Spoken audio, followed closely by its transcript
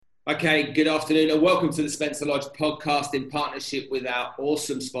Okay, good afternoon and welcome to the Spencer Lodge podcast in partnership with our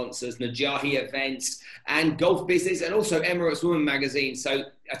awesome sponsors, Najahi Events and Golf Business and also Emirates Woman Magazine. So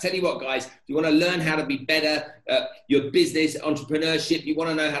I tell you what, guys, if you want to learn how to be better at your business, entrepreneurship, you want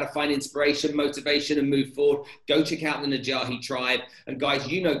to know how to find inspiration, motivation and move forward, go check out the Najahi Tribe. And guys,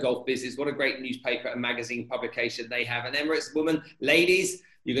 you know Golf Business, what a great newspaper and magazine publication they have. And Emirates Woman, ladies,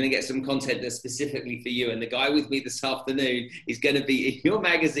 you're going to get some content that's specifically for you. And the guy with me this afternoon is going to be in your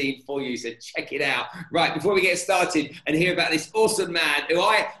magazine for you. So check it out. Right, before we get started and hear about this awesome man who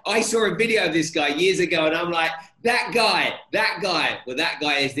I saw a video of this guy years ago and I'm like, that guy. Well, that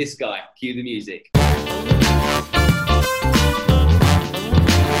guy is this guy. Cue the music.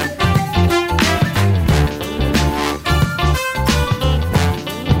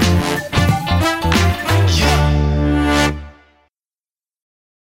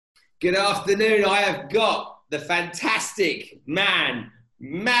 Good afternoon. I have got the fantastic Man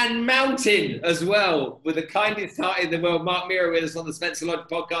Mountain as well, with the kindest heart in the world, Marc Mero, with us on the Spencer Lodge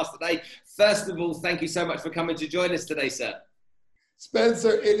podcast today. First of all, thank you so much for coming to join us today, sir.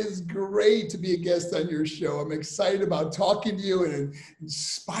 Spencer, it is great to be a guest on your show. I'm excited about talking to you and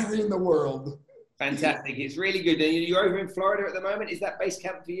inspiring the world. Fantastic. It's really good. You're over in Florida at the moment. Is that base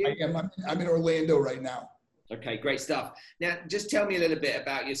camp for you? I am. I'm in Orlando right now. Okay, great stuff. Now, just tell me a little bit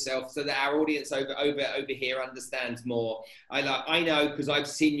about yourself so that our audience over here understands more. I know because I've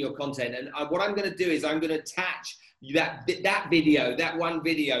seen your content, and what I'm going to do is I'm going to attach that one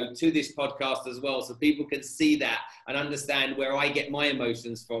video to this podcast as well, so people can see that and understand where I get my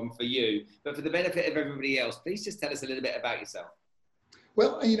emotions from for you. But for the benefit of everybody else, please just tell us a little bit about yourself.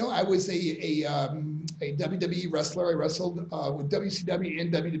 Well, you know, I was a WWE wrestler. I wrestled with WCW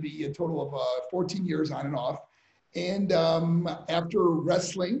and WWE a total of 14 years on and off. And after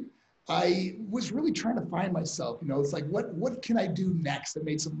wrestling, I was really trying to find myself. You know, it's like, what can I do next? I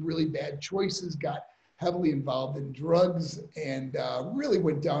made some really bad choices, got heavily involved in drugs, and really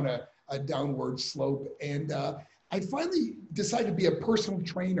went down a downward slope. And I finally decided to be a personal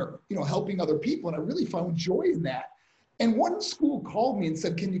trainer, you know, helping other people. And I really found joy in that. And one school called me and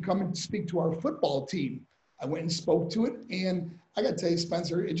said, can you come and speak to our football team? I went and spoke to it. And I got to tell you,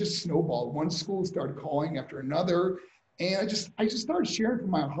 Spencer, it just snowballed. One school started calling after another. And I just started sharing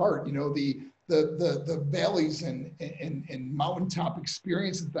from my heart, you know, the valleys and mountaintop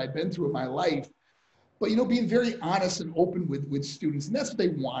experiences that I've been through in my life. But, you know, being very honest and open with students. And that's what they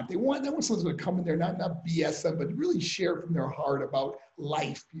want. They want someone's going to come in there, not BS them, but really share from their heart about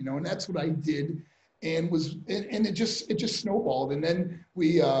life, you know, and that's what I did. And it just snowballed. And then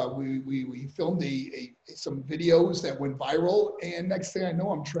we filmed some videos that went viral. And next thing I know,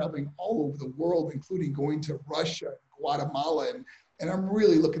 I'm traveling all over the world, including going to Russia, Guatemala, and I'm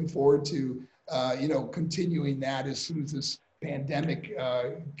really looking forward to you know, continuing that as soon as this pandemic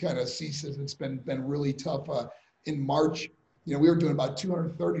kind of ceases. It's been really tough. In March, you know, we were doing about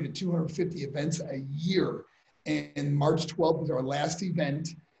 230 to 250 events a year, and March 12th was our last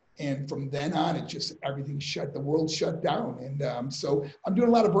event. And from then on, everything the world shut down. And so I'm doing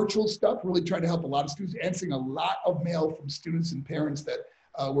a lot of virtual stuff, really trying to help a lot of students, answering a lot of mail from students and parents that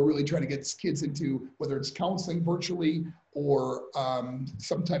we're really trying to get kids into, whether it's counseling virtually or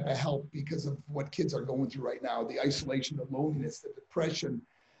some type of help because of what kids are going through right now, the isolation, the loneliness, the depression,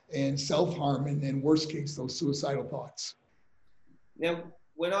 and self-harm, and worst case, those suicidal thoughts. Now,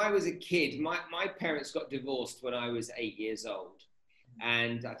 when I was a kid, my parents got divorced when I was 8 years old.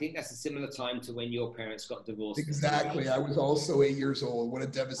 And I think that's a similar time to when your parents got divorced. Exactly. I was also 8 years old. What a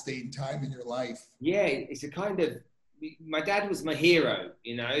devastating time in your life. Yeah, it's a kind of, my dad was my hero,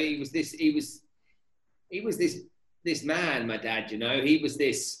 you know. He was this man, my dad, you know. He was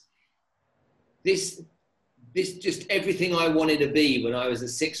this just everything I wanted to be when I was a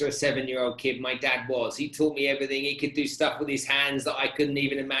 6 or a 7-year-old kid. My dad was. He taught me everything. He could do stuff with his hands that I couldn't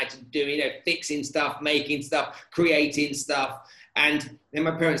even imagine doing, you know, fixing stuff, making stuff, creating stuff. And then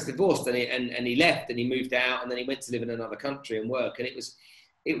my parents divorced, and he left, and he moved out, and then he went to live in another country and work. And it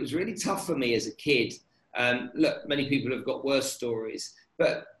was really tough for me as a kid. Look, many people have got worse stories,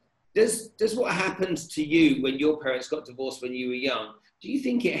 but does what happened to you when your parents got divorced when you were young, do you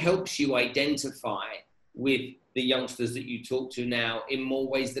think it helps you identify with the youngsters that you talk to now in more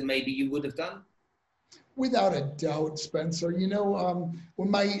ways than maybe you would have done? Without a doubt, Spencer. You know, when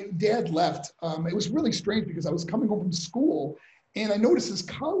my dad left, it was really strange because I was coming home from school and I noticed his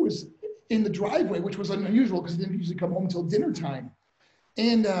car was in the driveway, which was unusual because he didn't usually come home until dinner time.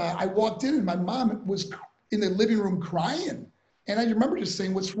 And I walked in and my mom was in the living room crying. And I remember just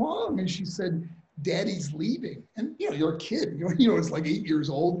saying, what's wrong? And she said, Daddy's leaving. And, you know, you're a kid, you know, it's like 8 years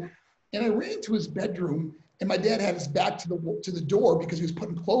old. And I ran to his bedroom And my dad had his back to the door because he was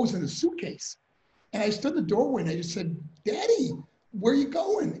putting clothes in his suitcase. And I stood in the doorway and I just said, Daddy, where are you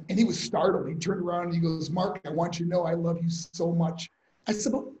going? And he was startled. He turned around and he goes, Mark, I want you to know I love you so much. I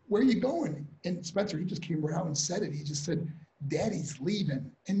said, but where are you going? And Spencer, he just came right out and said it. He just said, Daddy's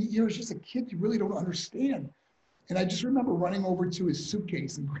leaving. And you know, it's just a kid you really don't understand. And I just remember running over to his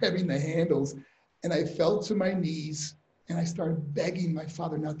suitcase and grabbing the handles. And I fell to my knees and I started begging my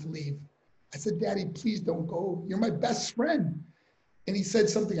father not to leave. I said, Daddy, please don't go. You're my best friend. And he said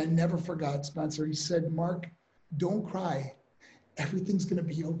something I never forgot, Spencer. He said, Mark, don't cry. Everything's going to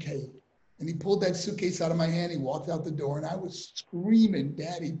be okay. And he pulled that suitcase out of my hand. He walked out the door and I was screaming,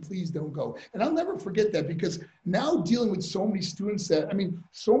 Daddy, please don't go. And I'll never forget that, because now dealing with so many students that, I mean,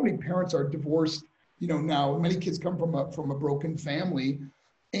 so many parents are divorced, you know, now many kids come from a broken family.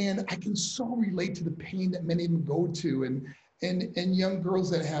 And I can so relate to the pain that many of them go to, and young girls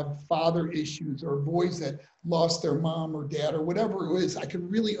that have father issues, or boys that lost their mom or dad or whatever it is. I can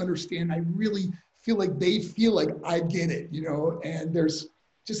really understand. I really feel like they feel like I get it, you know, and there's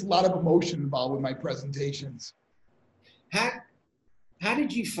just a lot of emotion involved with my presentations. How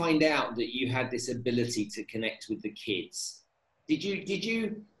did you find out that you had this ability to connect with the kids?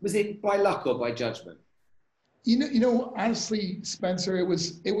 Was it by luck or by judgment? You know, honestly, Spencer, it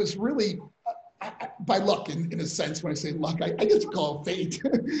was really by luck in a sense. When I say luck, I guess you call it fate.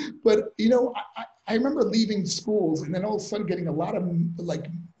 But, you know, I remember leaving schools and then all of a sudden getting a lot of like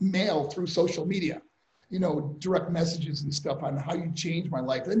mail through social media, you know, direct messages and stuff on how you changed my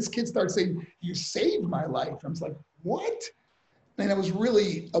life. And then this kid started saying, you saved my life. I was like, what? And I was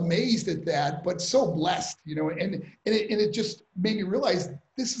really amazed at that, but so blessed, you know, and it just made me realize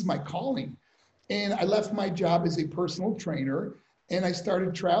this is my calling. And I left my job as a personal trainer and I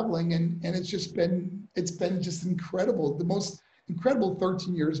started traveling, and it's been just incredible. The most incredible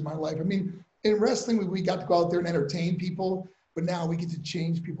 13 years of my life. I mean, in wrestling, we got to go out there and entertain people, but now we get to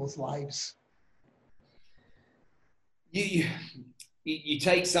change people's lives. You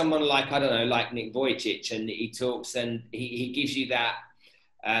take someone like, I don't know, like Nick Vujicic, and he talks and he gives you that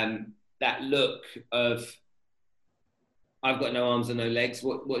that look of, I've got no arms and no legs.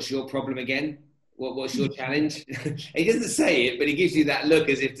 What's your problem again? What's your challenge? He doesn't say it, but he gives you that look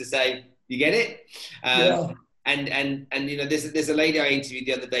as if to say, you get it? Yeah. And you know, there's a lady I interviewed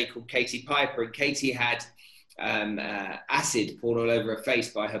the other day called Katie Piper, and Katie had acid poured all over her face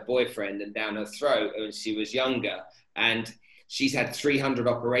by her boyfriend and down her throat when she was younger. And she's had 300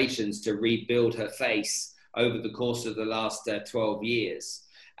 operations to rebuild her face over the course of the last 12 years.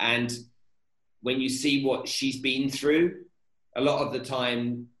 And when you see what she's been through, a lot of the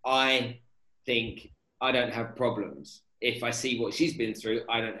time I think I don't have problems. If I see what she's been through,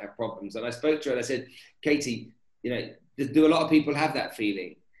 I don't have problems. And I spoke to her and I said, Katie, you know, do a lot of people have that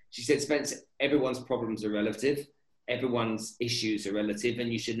feeling? She said, Spence, everyone's problems are relative. Everyone's issues are relative,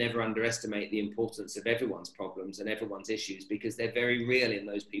 and you should never underestimate the importance of everyone's problems and everyone's issues, because they're very real in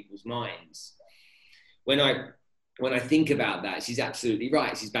those people's minds. When I think about that, she's absolutely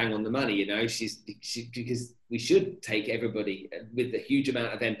right. She's bang on the money, you know, because we should take everybody with a huge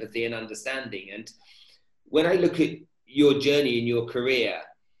amount of empathy and understanding. And when I look at your journey in your career,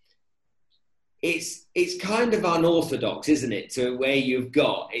 it's kind of unorthodox, isn't it, to where you've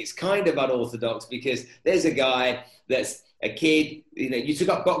got? It's kind of unorthodox because there's a guy that's a kid, you know, you took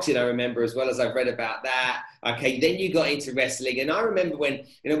up boxing, I remember, as well as I've read about that. Okay, then you got into wrestling. And I remember when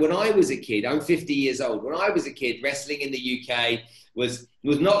I was a kid, I'm 50 years old. When I was a kid, wrestling in the UK was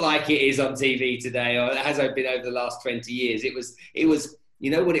not like it is on TV today, or has been over the last 20 years. It was,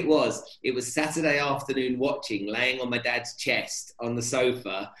 you know what it was? It was Saturday afternoon watching, laying on my dad's chest on the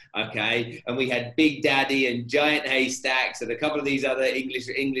sofa, okay? And we had Big Daddy and Giant Haystacks and a couple of these other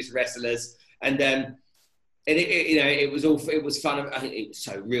English wrestlers. And it was fun. I think it was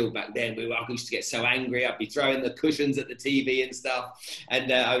so real back then. I used to get so angry. I'd be throwing the cushions at the TV and stuff,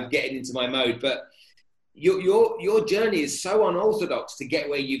 and I was getting into my mode. But your journey is so unorthodox to get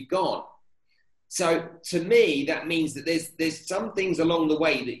where you've gone. So to me, that means that there's some things along the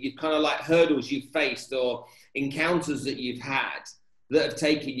way that you've kind of like hurdles you've faced or encounters that you've had that have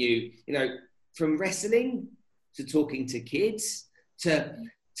taken you, you know, from wrestling to talking to kids to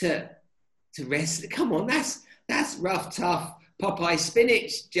wrestling. Come on, that's rough, tough, Popeye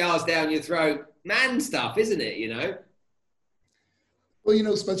spinach jars down your throat, man stuff, isn't it? You know. Well, you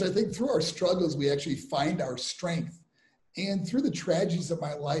know, Spencer, I think through our struggles, we actually find our strength. And through the tragedies of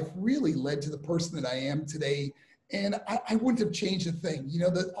my life really led to the person that I am today. And I wouldn't have changed a thing. You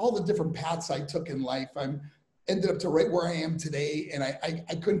know, all the different paths I took in life, ended up to right where I am today. And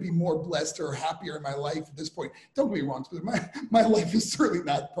I couldn't be more blessed or happier in my life at this point. Don't get me wrong, my life is certainly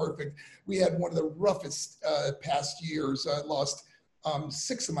not perfect. We had one of the roughest past years. I lost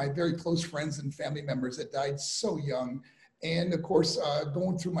 6 of my very close friends and family members that died so young. And of course,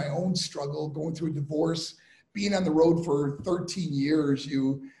 going through my own struggle, going through a divorce, being on the road for 13 years,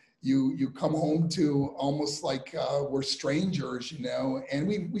 you come home to almost like we're strangers, you know, and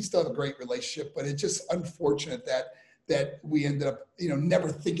we still have a great relationship, but it's just unfortunate that we ended up, you know, never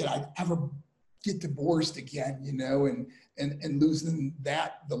thinking I'd ever get divorced again, you know, and losing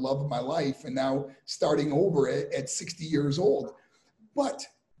the love of my life, and now starting over at 60 years old. But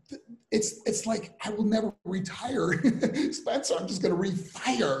it's like, I will never retire, Spencer. I'm just going to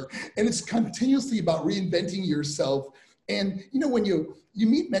refire. And it's continuously about reinventing yourself. And, you know, when you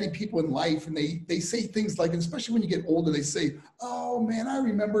meet many people in life and they say things like, and especially when you get older, they say, oh man, I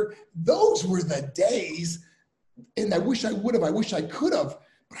remember those were the days. And I wish I would have, I wish I could have.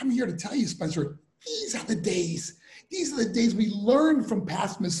 But I'm here to tell you, Spencer, these are the days. These are the days we learn from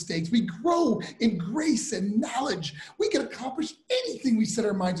past mistakes. We grow in grace and knowledge. We can accomplish anything we set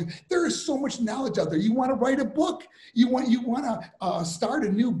our minds to. There is so much knowledge out there. You want to write a book? You want to start a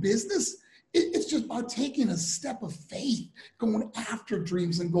new business? It's just about taking a step of faith, going after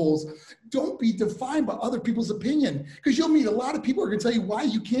dreams and goals. Don't be defined by other people's opinion, because you'll meet a lot of people who are going to tell you why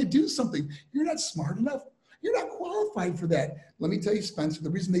you can't do something. You're not smart enough. You're not qualified for that. Let me tell you, Spencer, the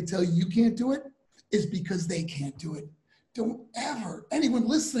reason they tell you can't do it is because they can't do it. Don't ever, anyone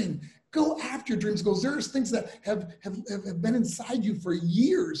listening, go after your dreams, goals. There's things that have been inside you for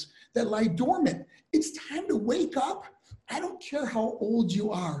years that lie dormant. It's time to wake up. I don't care how old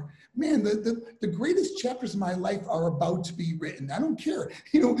you are. Man, the greatest chapters of my life are about to be written. I don't care.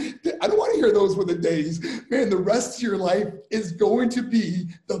 You know, I don't want to hear those were the days. Man, the rest of your life is going to be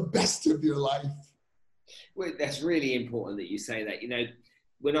the best of your life. Well, that's really important that you say that. You know,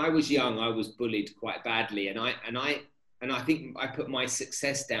 when I was young, I was bullied quite badly, and I think I put my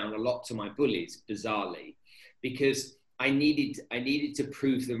success down a lot to my bullies, bizarrely, because I needed to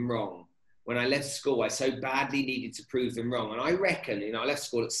prove them wrong. When I left school, I so badly needed to prove them wrong. And I reckon, you know, I left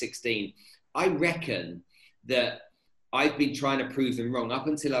school at 16. I reckon that I've been trying to prove them wrong up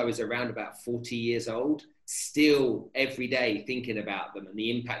until I was around about 40 years old, still every day thinking about them and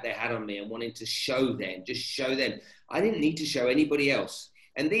the impact they had on me and wanting to show them, just show them. I didn't need to show anybody else.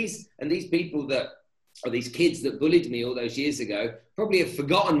 And these people that, or these kids that bullied me all those years ago, probably have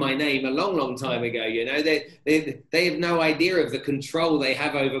forgotten my name a long, long time ago. You know, they have no idea of the control they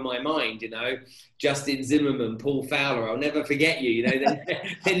have over my mind. You know, Justin Zimmerman, Paul Fowler, I'll never forget you. You know,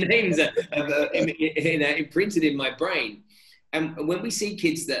 their names are imprinted in my brain. And when we see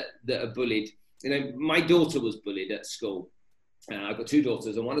kids that are bullied, you know, my daughter was bullied at school. I've got 2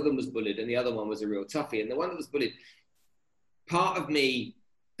 daughters, and one of them was bullied, and the other one was a real toughie. And the one that was bullied, part of me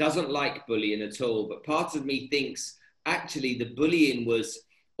doesn't like bullying at all, but part of me thinks actually the bullying was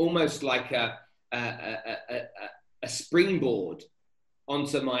almost like a springboard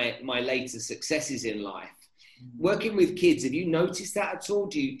onto my later successes in life. Working with kids, have you noticed that at all?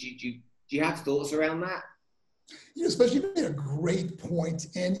 Do you have thoughts around that? You know, especially you made a great point.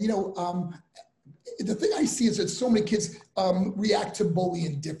 And, you know, the thing I see is that so many kids react to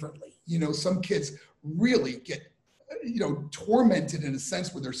bullying differently. You know, some kids really get, you know, tormented in a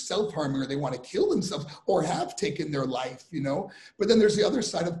sense where they're self-harming or they want to kill themselves or have taken their life, you know. But then there's the other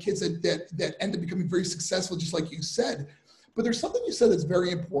side of kids that end up becoming very successful, just like you said. But there's something you said that's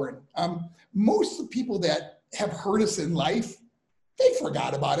very important. Most of the people that have hurt us in life, they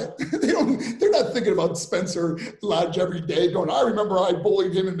forgot about it. They're not thinking about Spencer Lodge every day going, I remember I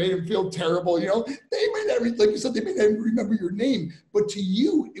bullied him and made him feel terrible. You know, they may not, like you said, they may not even remember your name, but to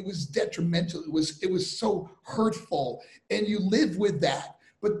you, it was detrimental. It was so hurtful, and you live with that.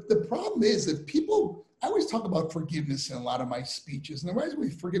 But the problem is that people, I always talk about forgiveness in a lot of my speeches. And the reason why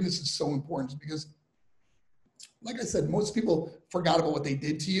forgiveness is so important is because, like I said, most people forgot about what they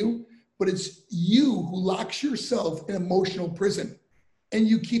did to you, but it's you who locks yourself in emotional prison. And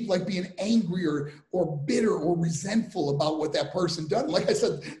you keep like being angry or bitter or resentful about what that person done. Like I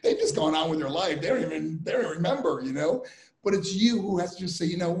said, they've just gone on with their life. They don't remember, you know, but it's you who has to just say,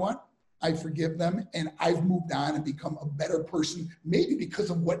 you know what? I forgive them and I've moved on and become a better person, maybe because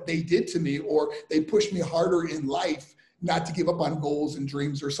of what they did to me, or they pushed me harder in life not to give up on goals and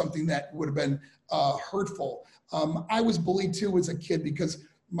dreams or something that would have been hurtful. I was bullied too as a kid because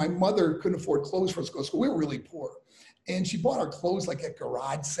my mother couldn't afford clothes for us to go to school. We were really poor. And she bought our clothes like at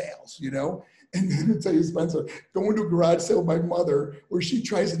garage sales, you know? And then I'll tell you, Spencer, going to a garage sale with my mother where she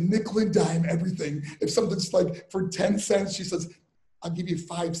tries to nickel and dime everything. If something's like for 10 cents, she says, I'll give you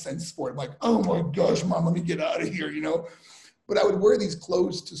 5 cents for it. I'm like, oh my gosh, Mom, let me get out of here, you know? But I would wear these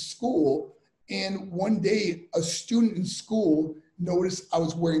clothes to school. And one day a student in school noticed I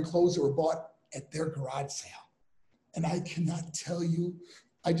was wearing clothes that were bought at their garage sale. And I cannot tell you,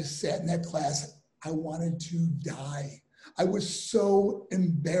 I just sat in that class. I wanted to die. I was so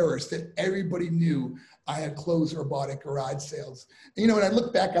embarrassed that everybody knew I had clothes that were bought at garage sales. And, you know, when I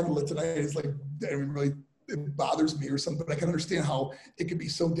look back on it tonight, it's like, it bothers me or something, but I can understand how it can be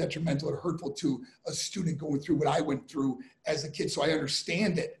so detrimental or hurtful to a student going through what I went through as a kid. So I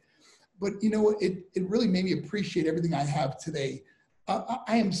understand it. But, you know, it really made me appreciate everything I have today.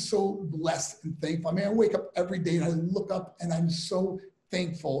 I am so blessed and thankful. I mean, I wake up every day and I look up and I'm so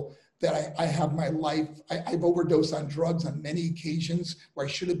thankful that I have my life. I've overdosed on drugs on many occasions where I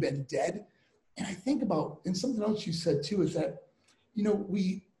should have been dead. And I think about, and something else you said too, is that, you know,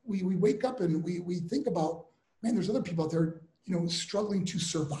 we wake up and we think about, man, there's other people out there, you know, struggling to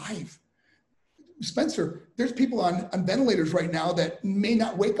survive. Spencer, there's people on ventilators right now that may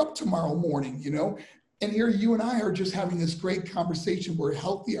not wake up tomorrow morning, you know, and here you and I are just having this great conversation. We're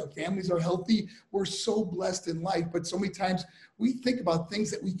healthy, our families are healthy. We're so blessed in life, but so many times we think about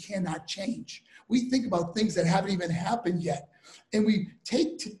things that we cannot change. We think about things that haven't even happened yet. And we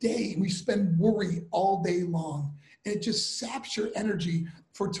take today and we spend worry all day long. And it just saps your energy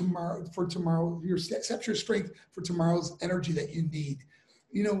for tomorrow, saps your strength for tomorrow's energy that you need.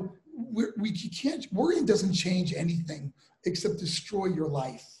 You know, worrying doesn't change anything except destroy your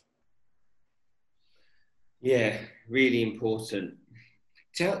life. Yeah, really important.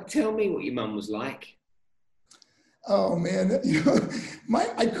 Tell me what your mum was like. Oh man, you know,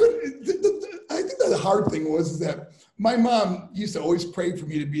 I think the hard thing was that my mom used to always pray for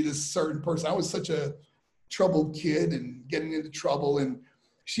me to be this certain person. I was such a troubled kid and getting into trouble. And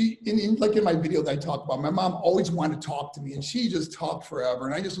she, like in my video that I talk about, my mom always wanted to talk to me and she just talked forever.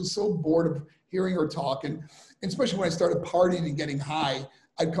 And I just was so bored of hearing her talk. And especially when I started partying and getting high,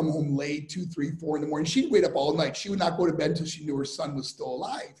 I'd come home late, 2, 3, 4 in the morning. She'd wait up all night. She would not go to bed until she knew her son was still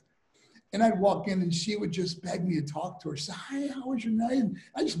alive. And I'd walk in and she would just beg me to talk to her. Say, hi, how was your night? And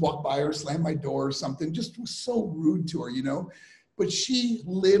I just walked by her, slammed my door or something, just was so rude to her, you know. But she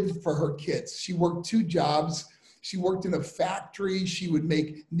lived for her kids. She worked 2 jobs. She worked in a factory. She would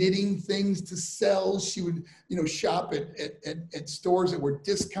make knitting things to sell. She would, you know, shop at stores that were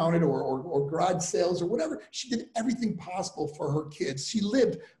discounted or garage sales or whatever. She did everything possible for her kids. She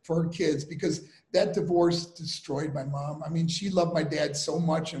lived for her kids because that divorce destroyed my mom. I mean, she loved my dad so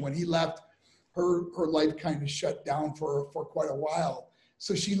much. And when he left, her life kind of shut down for quite a while.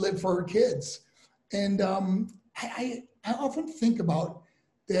 So she lived for her kids. And I often think about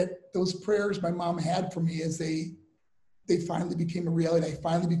that those prayers my mom had for me as they finally became a reality. I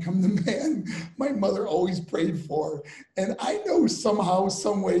finally become the man my mother always prayed for. And I know somehow,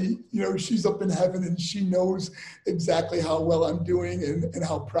 some way, you know, she's up in heaven and she knows exactly how well I'm doing and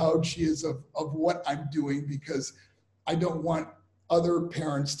how proud she is of what I'm doing, because I don't want other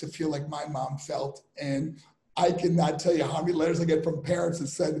parents to feel like my mom felt. And I cannot tell you how many letters I get from parents that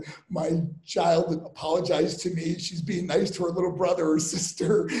said, my child apologized to me. She's being nice to her little brother or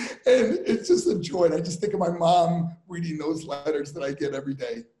sister. And it's just a joy. And I just think of my mom reading those letters that I get every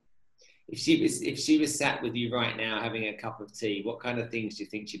day. If she was sat with you right now having a cup of tea, what kind of things do you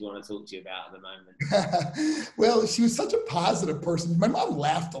think she'd want to talk to you about at the moment? Well, she was such a positive person. My mom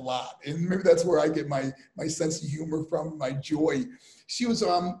laughed a lot. And maybe that's where I get my sense of humor from, my joy. She was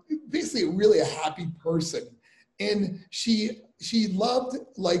basically really a happy person. And she loved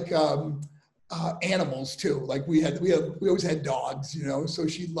like animals too. Like we always had dogs, you know. So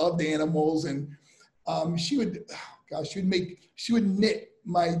she loved animals, and she would knit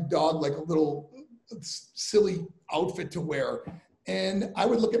my dog like a little silly outfit to wear. And I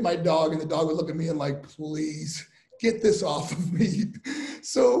would look at my dog, and the dog would look at me and like, please get this off of me.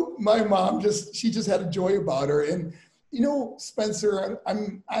 So my mom she just had a joy about her. And you know, Spencer,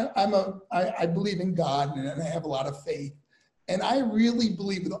 I believe in God and I have a lot of faith. And I really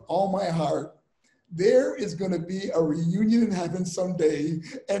believe with all my heart, there is going to be a reunion in heaven someday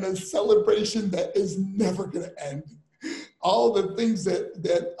and a celebration that is never going to end. All the things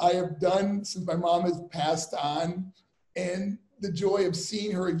that I have done since my mom has passed on, and the joy of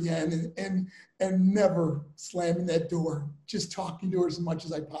seeing her again and never slamming that door, just talking to her as much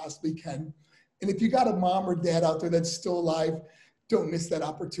as I possibly can. And if you got a mom or dad out there that's still alive, don't miss that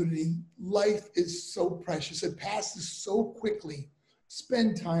opportunity. Life is so precious. It passes so quickly.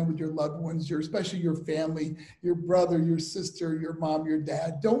 Spend time with your loved ones, especially your family, your brother, your sister, your mom, your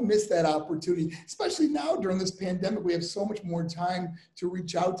dad. Don't miss that opportunity. Especially now during this pandemic, we have so much more time to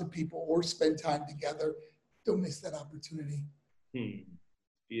reach out to people or spend time together. Don't miss that opportunity. Hmm.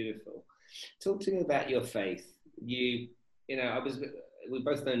 Beautiful. Talk to me about your faith. We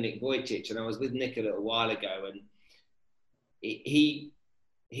both know Nick Vujicic, and I was with Nick a little while ago, and he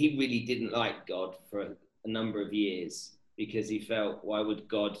he really didn't like God for a number of years because he felt, why would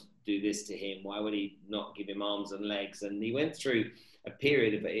God do this to him? Why would he not give him arms and legs? And he went through a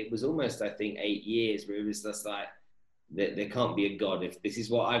period of it was almost, I think, 8 years where it was just like, there can't be a God. If this is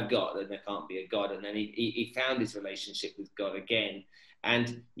what I've got, then there can't be a God. And then he found his relationship with God again.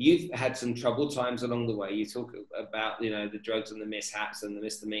 And you've had some troubled times along the way. You talk about, the drugs and the mishaps and the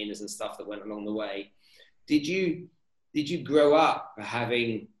misdemeanors and stuff that went along the way. Did you grow up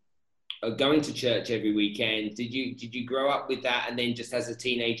having going to church every weekend? Did you grow up with that, and then just as a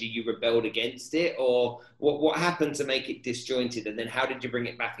teenager you rebelled against it, or what happened to make it disjointed, and then how did you bring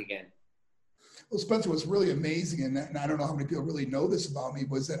it back again? Well, Spencer, what's really amazing, and I don't know how many people really know this about me,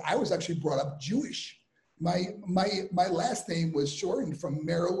 was that I was actually brought up Jewish. My last name was shortened from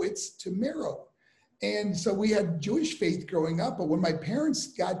Merowitz to Mero. And so we had Jewish faith growing up, but when my parents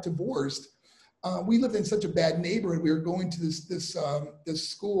got divorced, we lived in such a bad neighborhood. We were going to this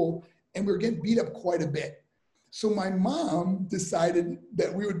school, and we were getting beat up quite a bit. So my mom decided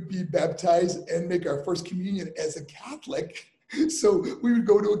that we would be baptized and make our first communion as a Catholic. So we would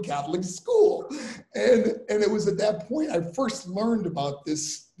go to a Catholic school. And it was at that point I first learned about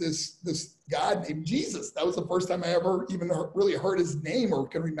this God named Jesus. That was the first time I ever even really heard his name or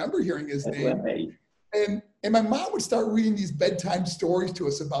can remember hearing his name. Right. And my mom would start reading these bedtime stories to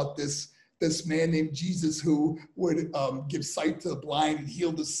us about this man named Jesus who would give sight to the blind and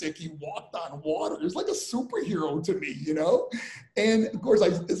heal the sick. He walked on water. It was like a superhero to me, And of course,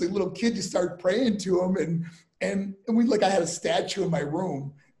 as a little kid, you start praying to him, and I had a statue in my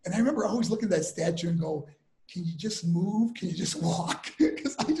room, and I remember always looking at that statue and go, "Can you just move? Can you just walk?"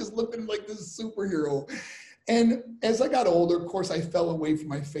 Because I just looked at him like this superhero. And as I got older, of course, I fell away from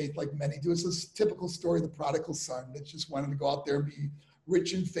my faith like many do. It's this typical story of the prodigal son that just wanted to go out there and be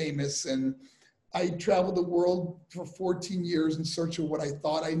rich and famous. And I traveled the world for 14 years in search of what I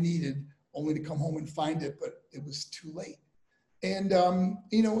thought I needed, only to come home and find it, but it was too late. And,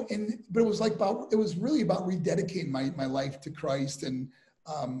 but it was really about rededicating my life to Christ. And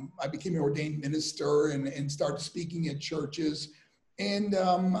I became an ordained minister and started speaking at churches. And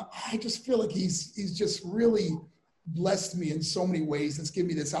I just feel like he's just really blessed me in so many ways. It's given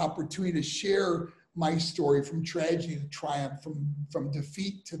me this opportunity to share my story from tragedy to triumph, from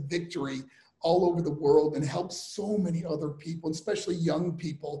defeat to victory all over the world, and help so many other people, especially young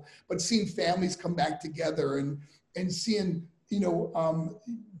people, but seeing families come back together and seeing,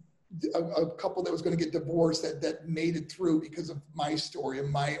 a couple that was going to get divorced that made it through because of my story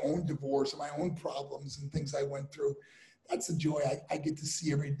and my own divorce and my own problems and things I went through. That's a joy I get to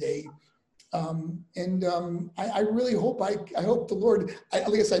see every day. I really hope, I hope the Lord,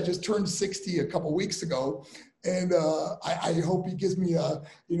 like I said, I just turned 60 a couple weeks ago, and I hope he gives me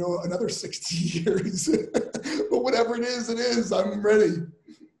another 60 years, but whatever it is, I'm ready.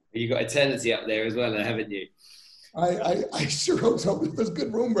 You got eternity up there as well, haven't you? I sure hope so. There's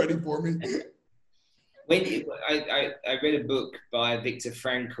good room ready for me. I read a book by Viktor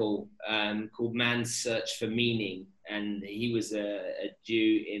Frankl called Man's Search for Meaning, and he was a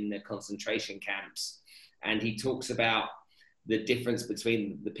Jew in the concentration camps, and he talks about the difference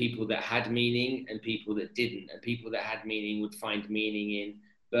between the people that had meaning and people that didn't. And people that had meaning would find meaning in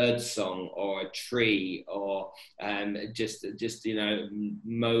birdsong or a tree or just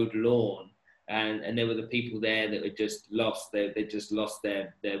mowed lawn. And there were the people there that had just lost they just lost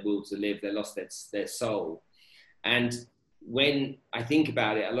their will to live. They lost their soul. And when I think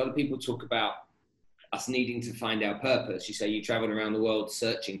about it, a lot of people talk about us needing to find our purpose. You say you traveled around the world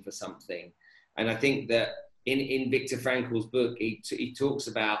searching for something. And I think that in Viktor Frankl's book, he talks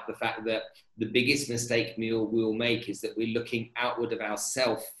about the fact that the biggest mistake we will make is that we're looking outward of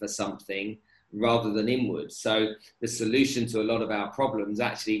ourselves for something rather than inward. So the solution to a lot of our problems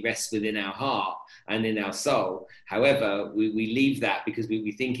actually rests within our heart and in our soul. However, we leave that because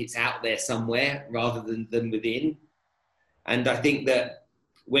we think it's out there somewhere rather than within. And I think that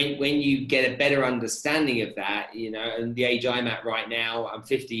when you get a better understanding of that, and the age I'm at right now, I'm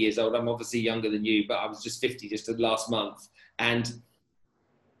 50 years old. I'm obviously younger than you, but I was just 50 just last month. And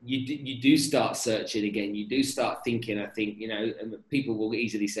you do start searching again. You do start thinking, I think, and people will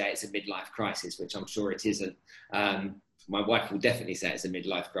easily say it's a midlife crisis, which I'm sure it isn't. My wife will definitely say it's a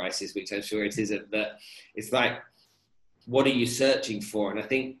midlife crisis, which I'm sure it isn't. But it's like, what are you searching for? And I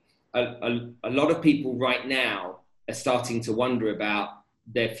think a lot of people right now are starting to wonder about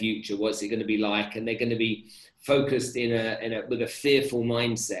their future. What's it going to be like? And they're going to be focused with a fearful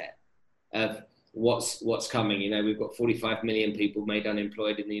mindset of what's coming. We've got 45 million people made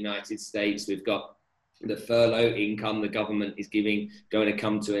unemployed in the United States. We've got the furlough income the government is giving going to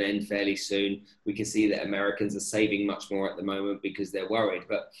come to an end fairly soon. We can see that Americans are saving much more at the moment because they're worried.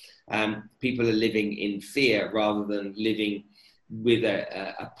 But people are living in fear rather than living with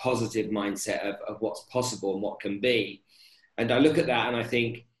a positive mindset of what's possible and what can be. And I look at that and I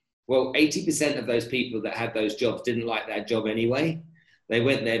think, well, 80% of those people that had those jobs didn't like that job anyway. They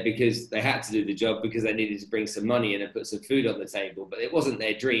went there because they had to do the job because they needed to bring some money in and put some food on the table. But it wasn't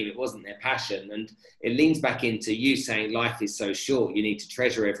their dream. It wasn't their passion. And it leans back into you saying life is so short. You need to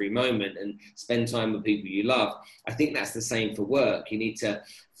treasure every moment and spend time with people you love. I think that's the same for work. You need to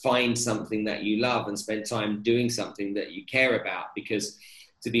find something that you love and spend time doing something that you care about, because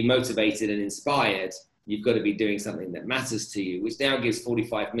to be motivated and inspired, you've got to be doing something that matters to you, which now gives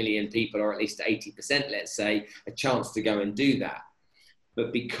 45 million people, or at least 80%, let's say, a chance to go and do that.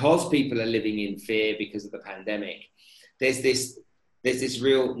 But because people are living in fear because of the pandemic, there's this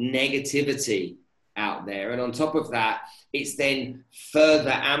real negativity out there. And on top of that, it's then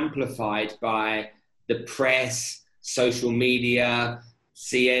further amplified by the press, social media,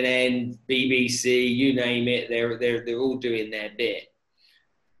 CNN, BBC, you name it. They're all doing their bit.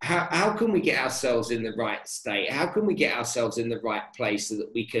 How can we get ourselves in the right state? How can we get ourselves in the right place so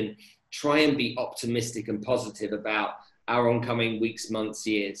that we can try and be optimistic and positive about our oncoming weeks, months,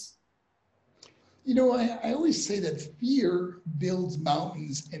 years? I always say that fear builds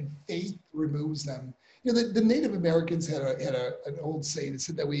mountains and faith removes them. The Native Americans had an old saying that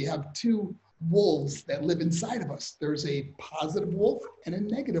said that we have two wolves that live inside of us. There's a positive wolf and a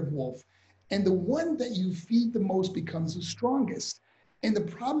negative wolf. And the one that you feed the most becomes the strongest. And the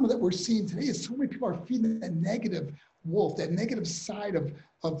problem that we're seeing today is so many people are feeding that negative wolf, that negative side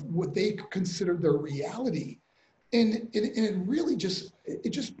of what they consider their reality. And it really just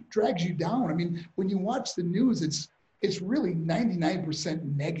drags you down. I mean, when you watch the news, it's really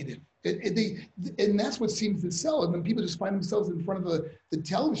 99% negative. And that's what seems to sell. And then people just find themselves in front of the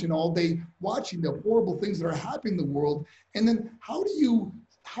television all day watching the horrible things that are happening in the world. And then how do you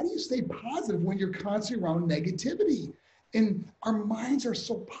stay positive when you're constantly around negativity? And our minds are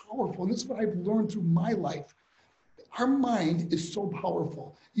so powerful. And this is what I've learned through my life. Our mind is so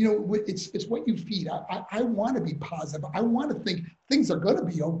powerful. It's what you feed. I want to be positive. I want to think things are going to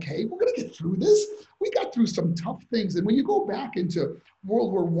be okay. We're going to get through this. We got through some tough things. And when you go back into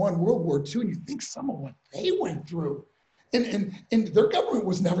World War I, World War II, and you think some of what they went through, and their government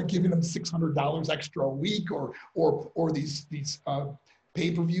was never giving them $600 extra a week or these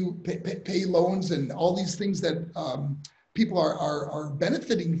pay-per-view pay loans and all these things that people are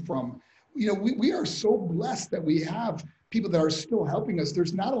benefiting from. We are so blessed that we have people that are still helping us.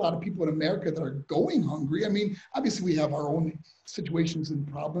 There's not a lot of people in America that are going hungry. I mean, obviously we have our own situations and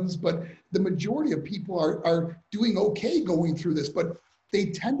problems, but the majority of people are doing okay going through this, but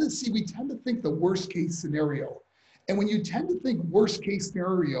we tend to think the worst case scenario. And when you tend to think worst case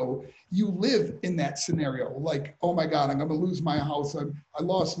scenario, you live in that scenario. Like, oh my God, I'm going to lose my house. I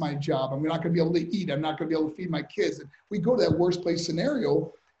lost my job. I'm not going to be able to eat. I'm not going to be able to feed my kids. And we go to that worst case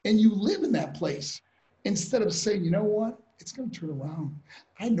scenario and you live in that place instead of saying, you know what, it's going to turn around.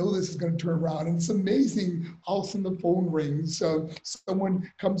 I know this is going to turn around. And it's amazing. All of a sudden the phone rings.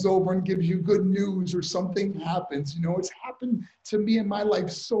 Someone comes over and gives you good news or something happens. It's happened to me in my life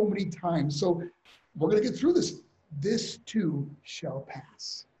so many times. So we're going to get through this. This too shall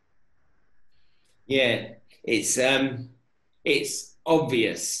pass. Yeah, it's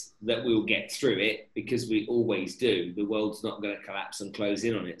obvious that we'll get through it because we always do. The world's not going to collapse and close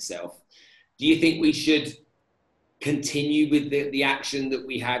in on itself. Do you think we should continue with the action that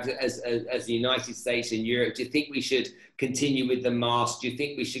we had as the United States and Europe? Do you think we should continue with the mask? Do you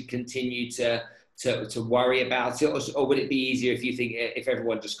think we should continue to worry about it, or would it be easier if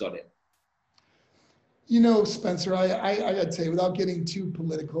everyone just got it? Spencer, I got to say, without getting too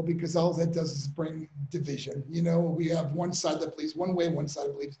political, because all that does is bring division. We have one side that believes one way, one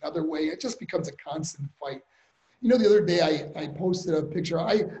side believes another way. It just becomes a constant fight. The other day I posted a picture.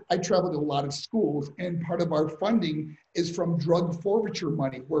 I travel to a lot of schools, and part of our funding is from drug forfeiture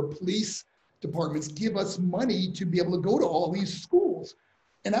money, where police departments give us money to be able to go to all these schools.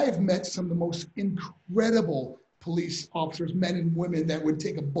 And I have met some of the most incredible police officers, men and women, that would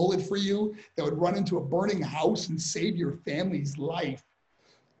take a bullet for you, that would run into a burning house and save your family's life.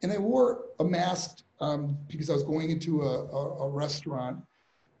 And I wore a mask because I was going into a restaurant,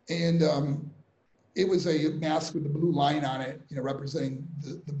 and it was a mask with the blue line on it, representing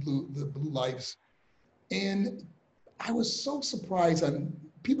the blue lives. And I was so surprised on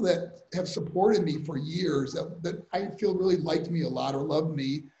people that have supported me for years, that I feel really liked me a lot or loved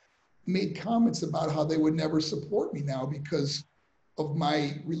me. made comments about how they would never support me now because of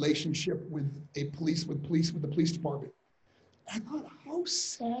my relationship with the police department. I thought, how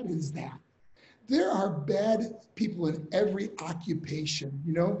sad is that? There are bad people in every occupation,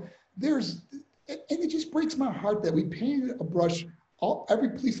 you know. And it just breaks my heart that we painted a brush. Every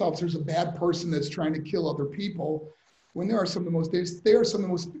police officer is a bad person that's trying to kill other people, when they are some of the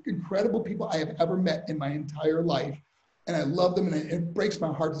most incredible people I have ever met in my entire life. And I love them, and it breaks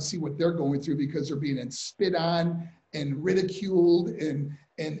my heart to see what they're going through because they're being spit on and ridiculed and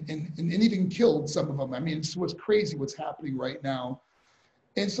even killed, some of them. I mean, it's what's crazy what's happening right now.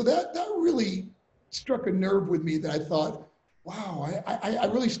 And so that really struck a nerve with me that I thought, wow, I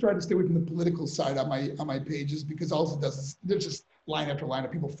really started to stay away from the political side on my pages, because all it does is there's just line after line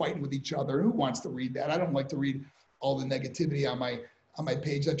of people fighting with each other. Who wants to read that? I don't like to read all the negativity on my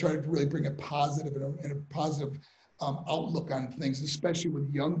page. I try to really bring a positive and a positive outlook on things, especially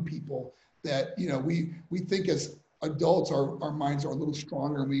with young people, that, you know, we think as adults, our minds are a little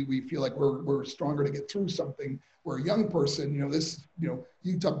stronger, and we feel like we're stronger to get through something. Where a young person,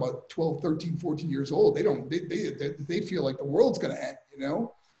 you talk about 12, 13, 14 years old, they feel like the world's going to end, you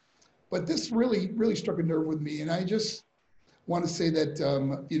know. But this really struck a nerve with me, and I just want to say that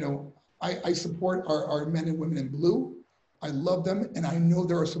I support our men and women in blue. I love them, and I know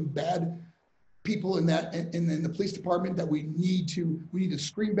there are some bad people in the police department that we need to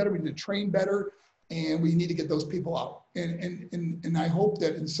screen better, we need to train better, and we need to get those people out. And I hope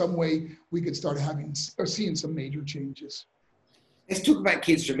that in some way we could start seeing some major changes. Let's talk about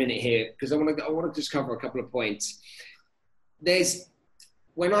kids for a minute here, because I want to just cover a couple of points.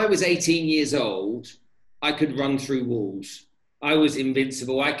 When I was 18 years old, I could run through walls. I was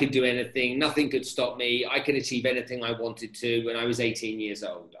invincible. I could do anything. Nothing could stop me. I could achieve anything I wanted to when I was 18 years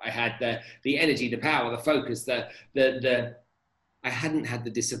old. I had the energy, the power, the focus, I hadn't had the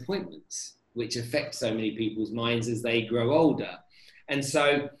disappointments, which affect so many people's minds as they grow older. And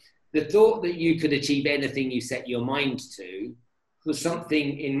so the thought that you could achieve anything you set your mind to was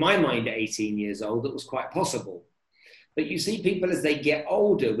something in my mind at 18 years old that was quite possible. But you see people as they get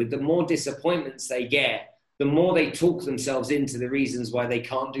older, with the more disappointments they get, the more they talk themselves into the reasons why they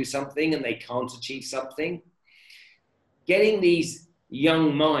can't do something and they can't achieve something. Getting these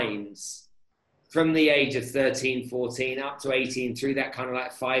young minds from the age of 13, 14 up to 18 through that kind of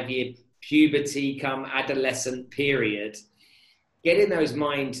like 5-year puberty come adolescent period, getting those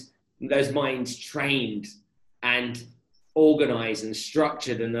minds trained and organized and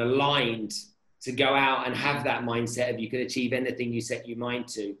structured and aligned to go out and have that mindset of you can achieve anything you set your mind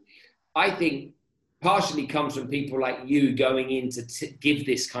to, I think partially comes from people like you going in to give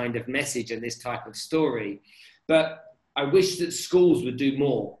this kind of message and this type of story. But I wish that schools would do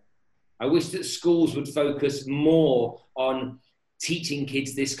more. I wish that schools would focus more on teaching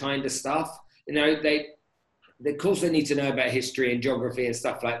kids this kind of stuff. You know, of course they need to know about history and geography and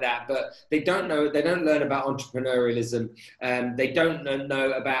stuff like that, but they don't learn about entrepreneurialism. They don't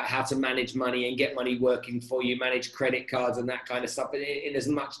know about how to manage money and get money working for you, manage credit cards and that kind of stuff in as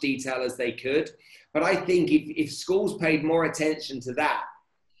much detail as they could. But I think if schools paid more attention to that,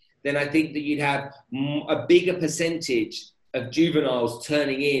 then I think that you'd have a bigger percentage of juveniles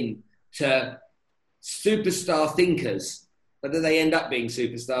turning in to superstar thinkers. Whether they end up being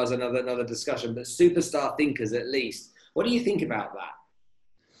superstars, another discussion, but superstar thinkers at least. What do you think about that?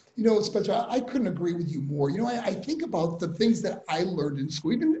 You know, Spencer, I couldn't agree with you more. You know, I think about the things that I learned in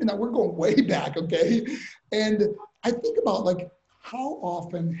school, and we're going way back, okay? And I think about, like, how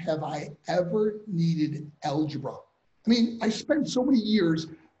often have I ever needed algebra? I mean, I spent so many years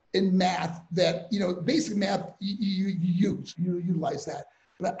in math that, you know, basic math, you utilize that.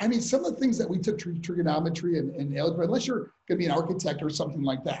 But I mean, some of the things that we took trigonometry and algebra, unless you're going to be an architect or something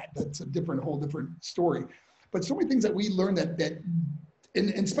like that, that's a whole different story. But so many things that we learned and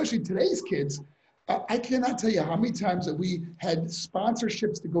especially today's kids, I cannot tell you how many times that we had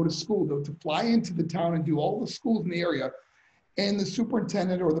sponsorships to go to school, to fly into the town and do all the schools in the area. And the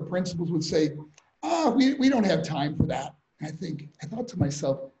superintendent or the principals would say, we don't have time for that. And I thought to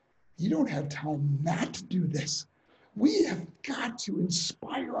myself, you don't have time not to do this. We have got to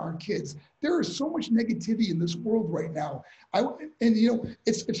inspire our kids. There is so much negativity in this world right now.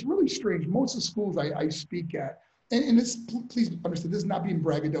 It's really strange. Most of the schools I speak at, and please understand, this is not being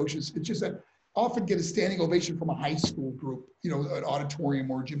braggadocious. It's just that I often get a standing ovation from a high school group, you know, an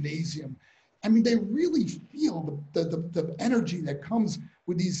auditorium or a gymnasium. I mean, they really feel the energy that comes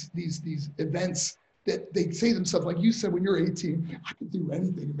with these events, that they say to themselves, like you said, when you're 18, I can do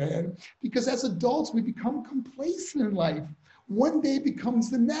anything, man. Because as adults, we become complacent in life. One day becomes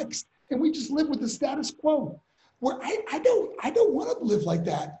the next, and we just live with the status quo. Where I don't want to live like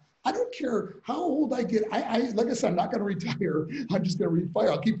that. I don't care how old I get. Like I said, I'm not going to retire. I'm just going to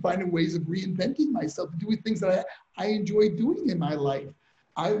retire. I'll keep finding ways of reinventing myself, doing things that I enjoy doing in my life.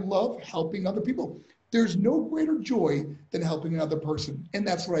 I love helping other people. There's no greater joy than helping another person. And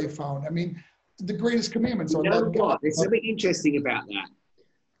that's what I found. I mean, the greatest commandments are You know love God. what? There's something interesting about that.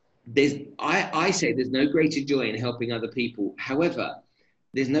 I say there's no greater joy in helping other people. However,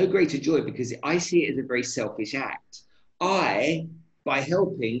 there's no greater joy because I see it as a very selfish act. By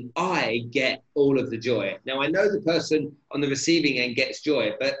helping, I get all of the joy. Now I know the person on the receiving end gets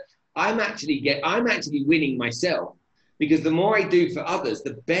joy, but I'm actually winning myself because the more I do for others,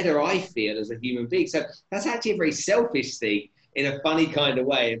 the better I feel as a human being. So that's actually a very selfish thing in a funny kind of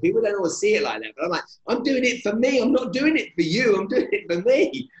way. And people don't always see it like that. But I'm like, I'm doing it for me. I'm not doing it for you. I'm doing it for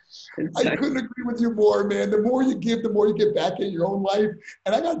me. So, I couldn't agree with you more, man. The more you give, the more you get back in your own life.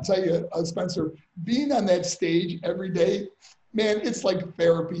 And I got to tell you, Spencer, being on that stage every day, man, it's like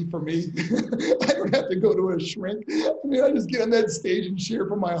therapy for me. I don't have to go to a shrink. I mean, I just get on that stage and share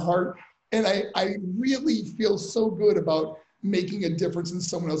from my heart. And I really feel so good about making a difference in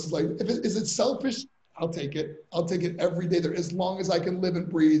someone else's life. Is it selfish? I'll take it. I'll take it every day. There, as long as I can live and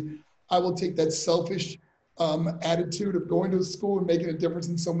breathe, I will take that selfish attitude of going to school and making a difference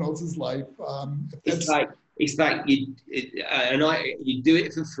in someone else's life. It's like you do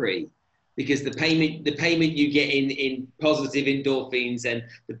it for free because the payment you get in positive endorphins and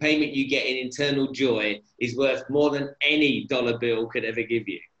the payment you get in internal joy is worth more than any dollar bill could ever give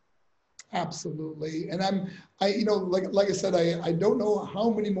you. Absolutely. And like I said, I don't know how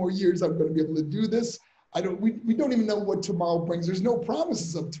many more years I'm going to be able to do this. We don't even know what tomorrow brings. There's no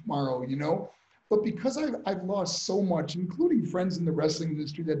promises of tomorrow, but because I've lost so much, including friends in the wrestling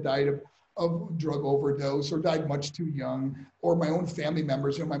industry that died of drug overdose or died much too young, or my own family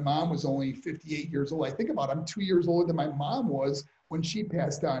members. My mom was only 58 years old. I think about it, I'm 2 years older than my mom was when she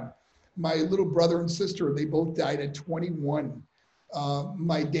passed on. My little brother and sister, they both died at 21.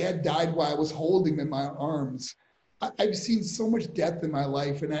 My dad died while I was holding him in my arms. I've seen so much death in my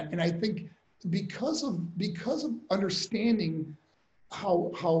life, and I think because of understanding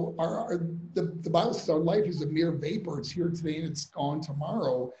how the Bible says our life is a mere vapor. It's here today and it's gone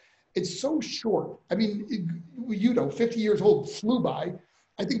tomorrow. It's so short. I mean, 50 years old flew by.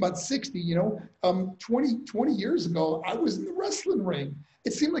 I think about 60, 20 years ago, I was in the wrestling ring.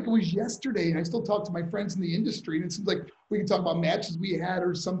 It seemed like it was yesterday, and I still talk to my friends in the industry, and it seems like we can talk about matches we had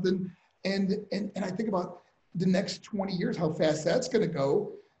or something. And I think about the next 20 years, how fast that's going to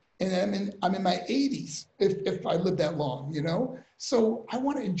go. And I'm in my 80s if I live that long, So I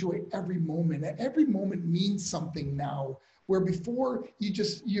want to enjoy every moment. Every moment means something now. Where before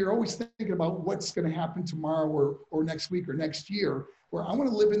you're always thinking about what's going to happen tomorrow or next week or next year. Where I want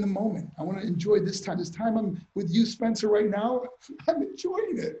to live in the moment. I want to enjoy this time. This time I'm with you, Spencer, right now. I'm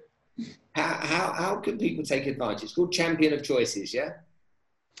enjoying it. How can people take advantage? It's called Champion of Choices, yeah?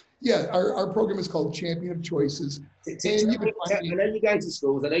 Yeah, our program is called Champion of Choices. I know you go to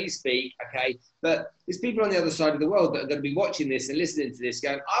schools, I know you speak, okay, but there's people on the other side of the world that are going to be watching this and listening to this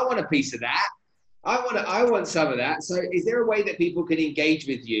going, I want a piece of that. I want some of that. So is there a way that people can engage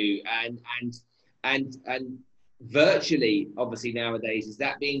with you and virtually, obviously nowadays, is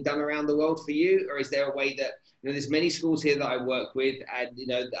that being done around the world for you? Or is there a way that, there's many schools here that I work with,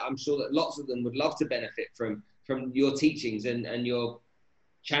 and, I'm sure that lots of them would love to benefit from your teachings and your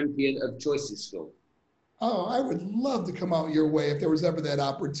Champion of Choices school? Oh, I would love to come out your way if there was ever that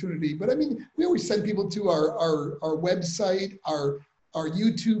opportunity. But I mean, we always send people to our website, our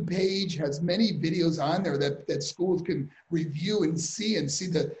YouTube page has many videos on there that schools can review and see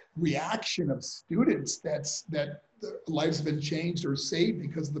the reaction of students that their lives have been changed or saved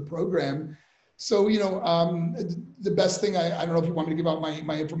because of the program. So, the best thing, I don't know if you want me to give out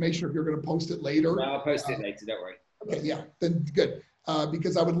my information or if you're going to post it later. No, I'll post it later, don't worry. Okay, yeah, then good.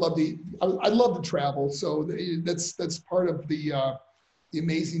 Because I'd love to travel. So that's part of the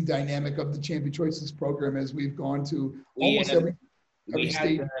amazing dynamic of the Champion Choices program as we've gone to almost every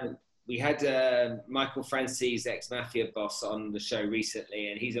state. We had Michael Francis, ex-Mafia boss, on the show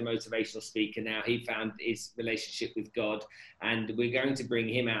recently, and he's a motivational speaker now. He found his relationship with God, and we're going to bring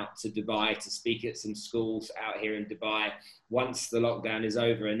him out to Dubai to speak at some schools out here in Dubai once the lockdown is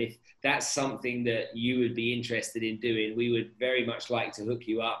over. And if that's something that you would be interested in doing, we would very much like to hook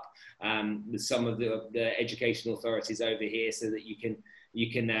you up with some of the educational authorities over here so that you can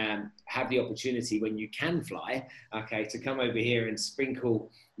have the opportunity when you can fly, okay, to come over here and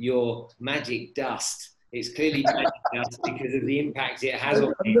sprinkle your magic dust It's clearly changing us because of the impact it has on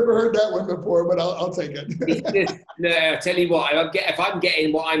I've people. never heard that one before, but I'll take it. It's just, no, I'll tell you what, if I'm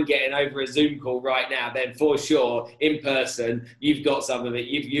getting what I'm getting over a Zoom call right now, then for sure, in person, you've got some of it.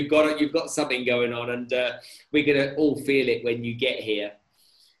 You've got something going on, and we're going to all feel it when you get here.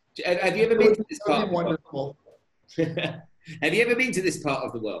 Have you ever been to this part of the world? Have you ever been to this part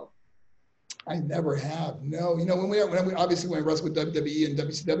of the world? I never have. No, when we obviously when we wrestled with WWE and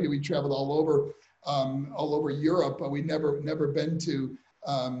WCW, we traveled all over Europe, but we never been to.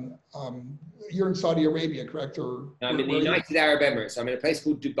 You're in Saudi Arabia, correct? Or I'm in the United Arab Emirates. I'm in a place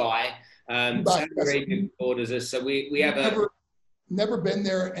called Dubai. Saudi Arabia borders us, so we have never been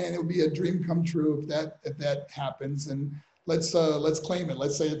there, and it would be a dream come true if that happens. And let's claim it.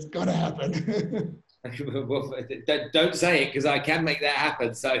 Let's say it's gonna happen. Well, don't say it, because I can make that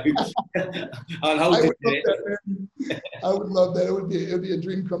happen. So I'll hold it. I would love that. It would be a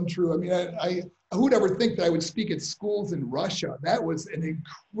dream come true. I mean, who would ever think that I would speak at schools in Russia? That was an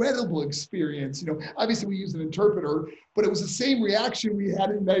incredible experience. Obviously we used an interpreter, but it was the same reaction we had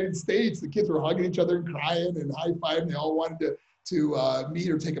in the United States. The kids were hugging each other and crying and high-fiving. They all wanted to meet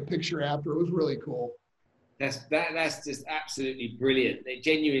or take a picture after. It was really cool. That's just absolutely brilliant. It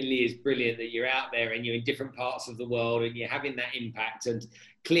genuinely is brilliant that you're out there and you're in different parts of the world and you're having that impact. And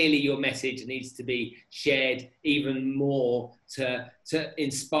clearly your message needs to be shared even more to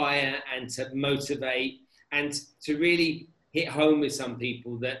inspire and to motivate and to really hit home with some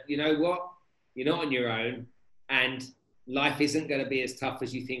people that, you know what, you're not on your own and life isn't going to be as tough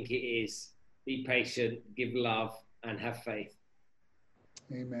as you think it is. Be patient, give love, and have faith.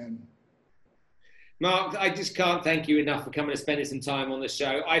 Amen. Marc, I just can't thank you enough for coming and spending some time on the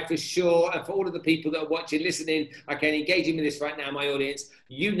show. I for sure, and for all of the people that are watching, listening, okay, engaging with this right now, my audience,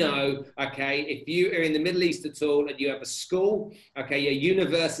 okay, if you are in the Middle East at all and you have a school, okay, a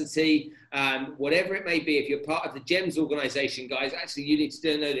university, whatever it may be, if you're part of the GEMS organization, guys, actually you need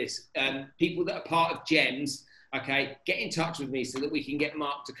to know this, people that are part of GEMS, okay, get in touch with me so that we can get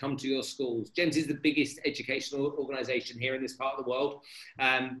Marc to come to your schools. GEMS is the biggest educational organisation here in this part of the world.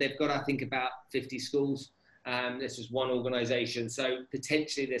 They've got, I think, about 50 schools. This is one organisation. So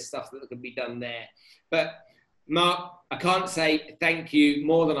potentially there's stuff that can be done there. But Marc, I can't say thank you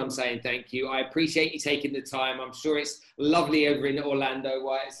more than I'm saying thank you. I appreciate you taking the time. I'm sure it's lovely over in Orlando,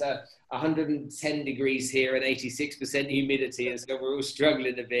 where it's 110 degrees here and 86% humidity, and so we're all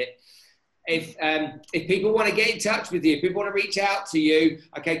struggling a bit. If people want to get in touch with you, if people want to reach out to you,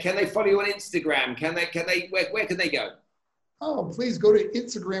 okay, can they follow you on Instagram? Where can they go? Oh, please go to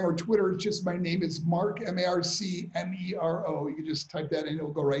Instagram or Twitter. It's just my name is Marc, M-A-R-C-M-E-R-O. You can just type that in,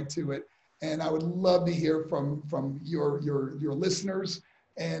 it'll go right to it. And I would love to hear from your listeners.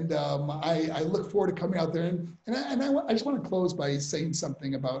 And I look forward to coming out there. And I just want to close by saying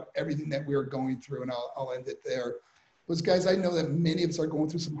something about everything that we're going through, and I'll end it there. Because guys, I know that many of us are going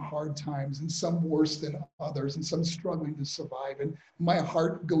through some hard times, and some worse than others, and some struggling to survive. And my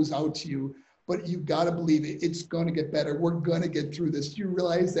heart goes out to you, but you've got to believe it. It's going to get better. We're going to get through this. You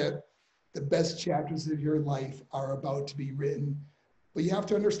realize that the best chapters of your life are about to be written. But you have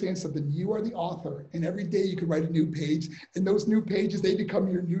to understand something. You are the author, and every day you can write a new page, and those new pages, they become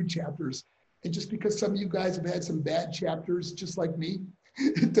your new chapters. And just because some of you guys have had some bad chapters, just like me,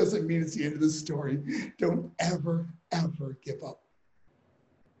 it doesn't mean it's the end of the story. Don't ever give up.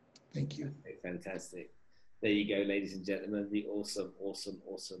 Thank you. Fantastic. There you go, ladies and gentlemen, the awesome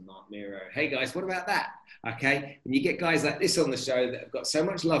Marc Mero. Hey guys, what about that? Okay, when you get guys like this on the show that have got so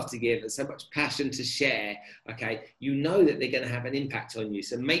much love to give and so much passion to share, okay, you know that they're going to have an impact on you.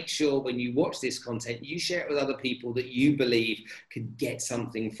 So make sure when you watch this content, you share it with other people that you believe could get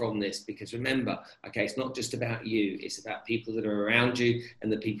something from this. Because remember, okay, it's not just about you, it's about people that are around you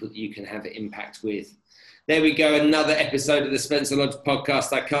and the people that you can have an impact with. There we go, another episode of the Spencer Lodge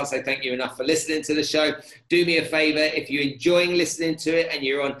podcast. I can't say thank you enough for listening to the show. Do me a favor, if you're enjoying listening to it and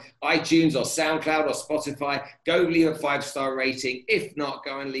you're on iTunes or SoundCloud or Spotify, go leave a 5-star rating. If not,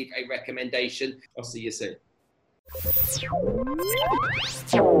 go and leave a recommendation. I'll see you soon.